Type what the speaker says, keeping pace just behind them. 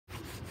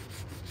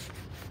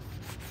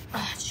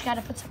Just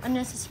gotta put some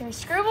unnecessary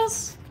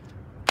scribbles.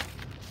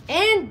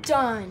 And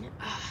done.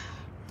 Oh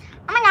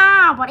my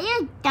god, what are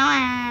you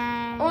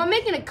doing? Oh, I'm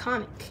making a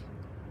comic.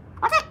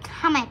 What's a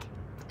comic?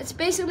 It's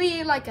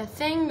basically like a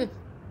thing with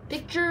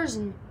pictures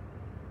and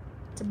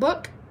it's a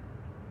book.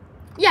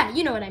 Yeah,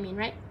 you know what I mean,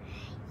 right?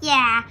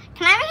 Yeah.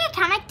 Can I make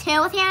a comic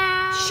too with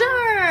you?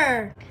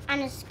 Sure. I'm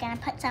just gonna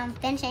put some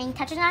finishing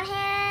touches on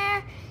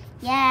here.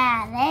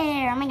 Yeah,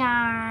 there. Oh my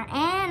god.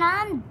 And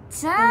I'm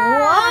done.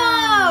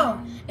 Whoa!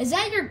 Is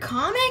that your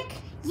comic?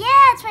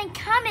 Yeah, it's my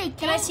comic.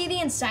 Can I see the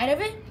inside of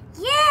it?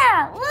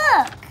 Yeah,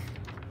 look.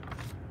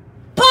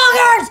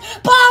 Boggers!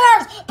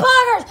 Boggers!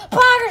 Boggers!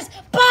 Boggers!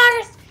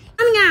 Boggers!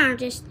 Oh my god,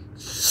 just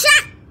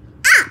shut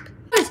up.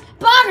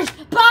 Boggers!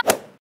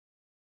 Boggers!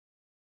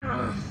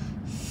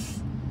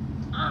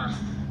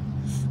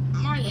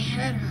 My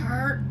head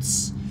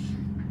hurts.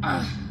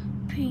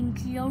 Pink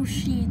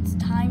Yoshi, it's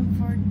time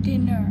for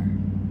dinner.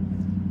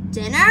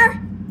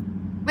 Dinner?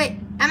 Wait,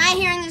 am I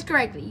hearing this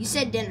correctly? You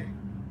said dinner.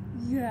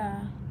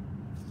 Yeah.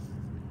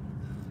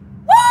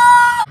 Woo!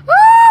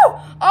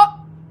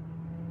 Oh!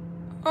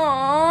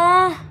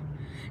 Aww.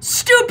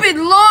 Stupid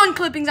lawn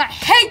clippings. I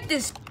hate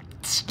this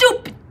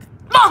stupid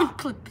lawn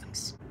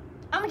clippings.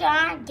 Oh my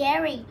god,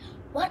 Gary,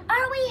 what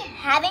are we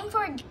having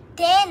for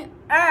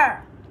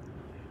dinner?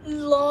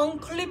 Long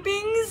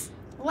clippings?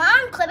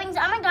 Lawn clippings?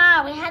 Oh my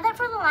god, we had that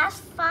for the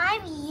last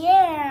 5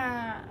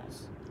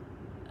 years.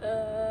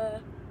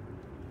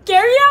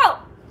 Gary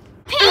out!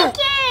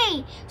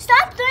 Pinky!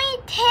 Stop throwing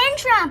a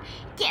tantrum!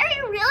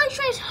 Gary really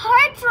tries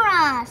hard for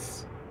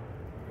us.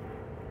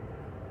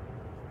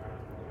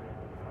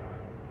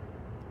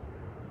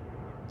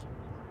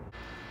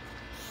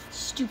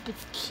 Stupid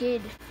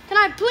kid. Can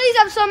I please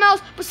have something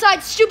else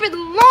besides stupid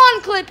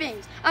lawn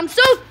clippings? I'm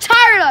so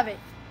tired of it.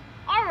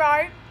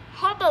 Alright,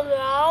 how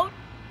about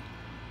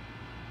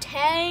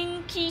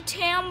Tangy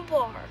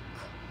Tanbark?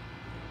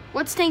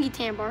 What's Tangy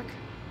Tanbark?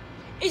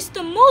 It's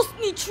the most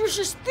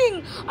nutritious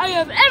thing I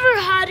have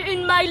ever had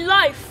in my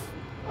life.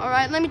 All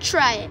right, let me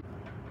try it.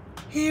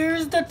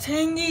 Here's the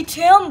Tangy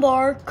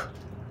Tanbark.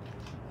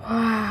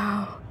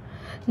 Wow,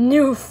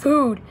 new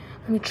food.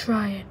 Let me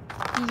try it.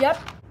 Yep.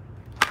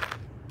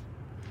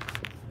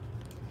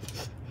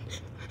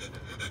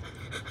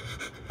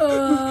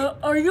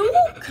 Are you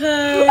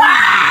okay?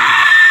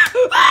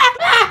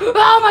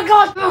 Oh my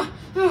gosh!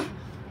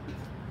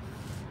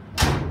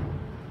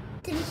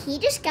 Did he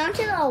just go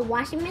into the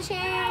washing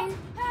machine?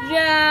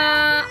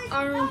 Yeah,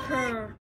 I'm her.